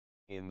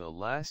In the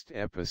last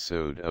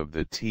episode of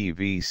the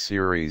TV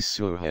series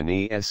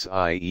Suhani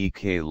Si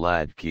Ek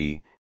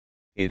Ladki,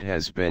 it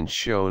has been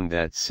shown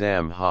that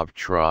Sambhav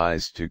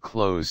tries to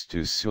close to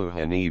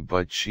Suhani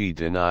but she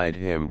denied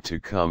him to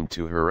come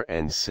to her,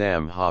 and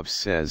Sambhav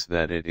says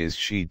that it is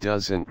she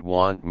doesn't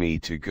want me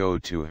to go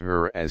to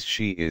her as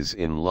she is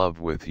in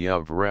love with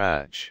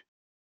Yuvraj.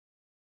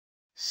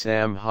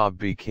 Sambhav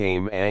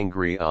became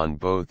angry on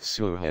both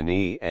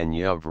Suhani and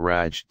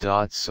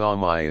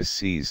Yuvraaj.Saumya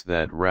sees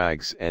that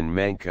Rags and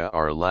Menka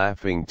are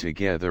laughing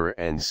together,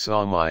 and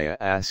Saumya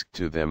asked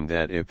to them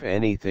that if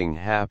anything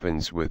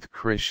happens with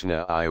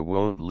Krishna I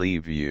won't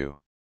leave you.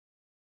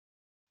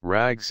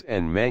 Rags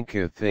and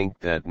Menka think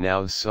that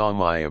now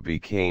Saumya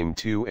became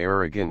too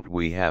arrogant,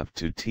 we have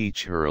to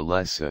teach her a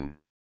lesson.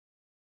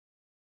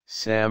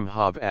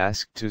 Sambhav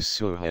asked to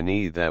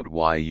Suhani that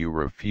why you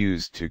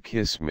refused to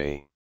kiss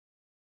me.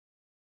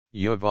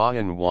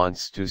 Yuvaan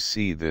wants to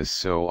see this,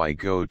 so I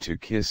go to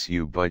kiss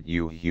you, but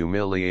you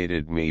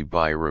humiliated me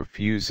by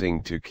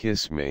refusing to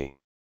kiss me.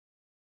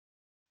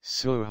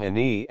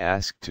 Suhani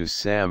asked to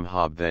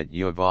Sambhav that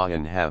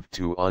Yuvaan have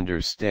to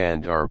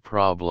understand our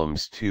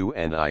problems too,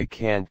 and I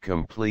can't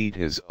complete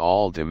his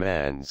all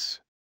demands.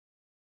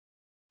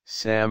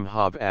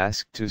 Sambhav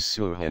asked to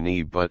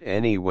Suhani, but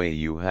anyway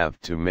you have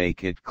to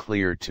make it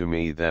clear to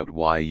me that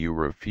why you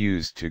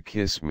refuse to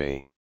kiss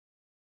me.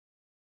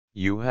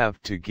 You have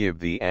to give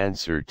the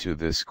answer to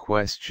this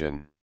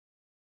question.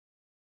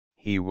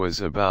 He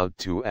was about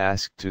to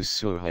ask to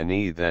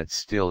Suhani that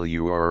still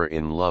you are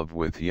in love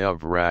with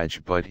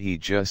Yuvraj, but he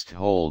just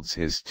holds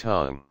his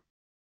tongue.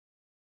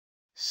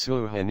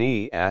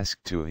 Suhani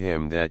asked to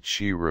him that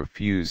she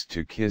refused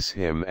to kiss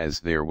him as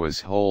there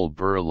was whole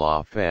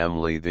Birla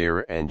family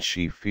there and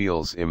she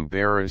feels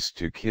embarrassed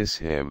to kiss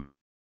him.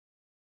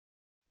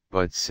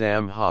 But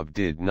Sambhav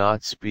did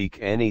not speak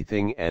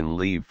anything and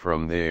leave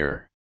from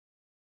there.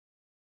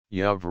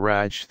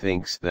 Yuvraj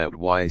thinks that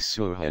why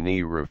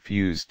Suhani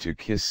refused to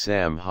kiss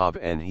Sambhav,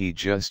 and he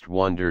just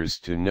wonders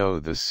to know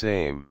the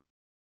same.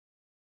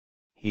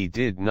 He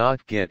did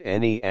not get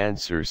any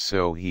answer,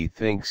 so he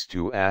thinks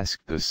to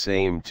ask the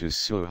same to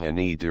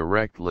Suhani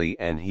directly,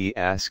 and he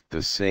asked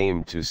the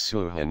same to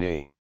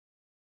Suhani.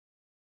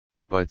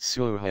 But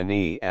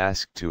Suhani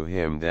asked to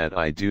him that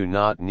I do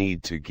not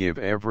need to give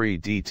every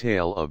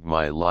detail of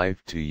my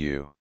life to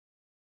you.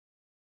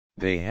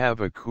 They have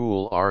a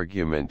cool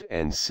argument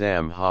and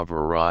Sambhav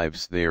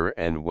arrives there,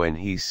 and when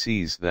he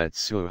sees that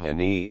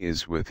Suhani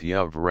is with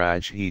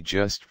Yuvraj he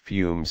just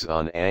fumes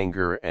on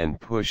anger and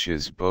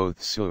pushes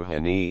both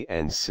Suhani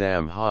and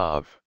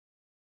Sambhav.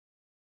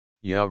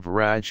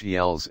 Yuvraj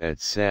yells at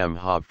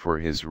Sambhav for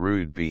his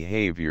rude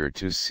behavior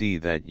to see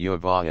that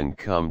Yuvaan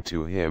come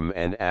to him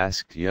and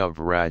asked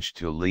Yuvraj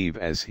to leave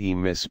as he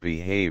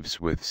misbehaves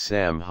with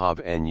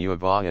Sambhav, and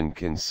Yuvaan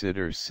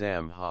considers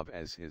Sambhav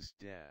as his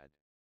dad.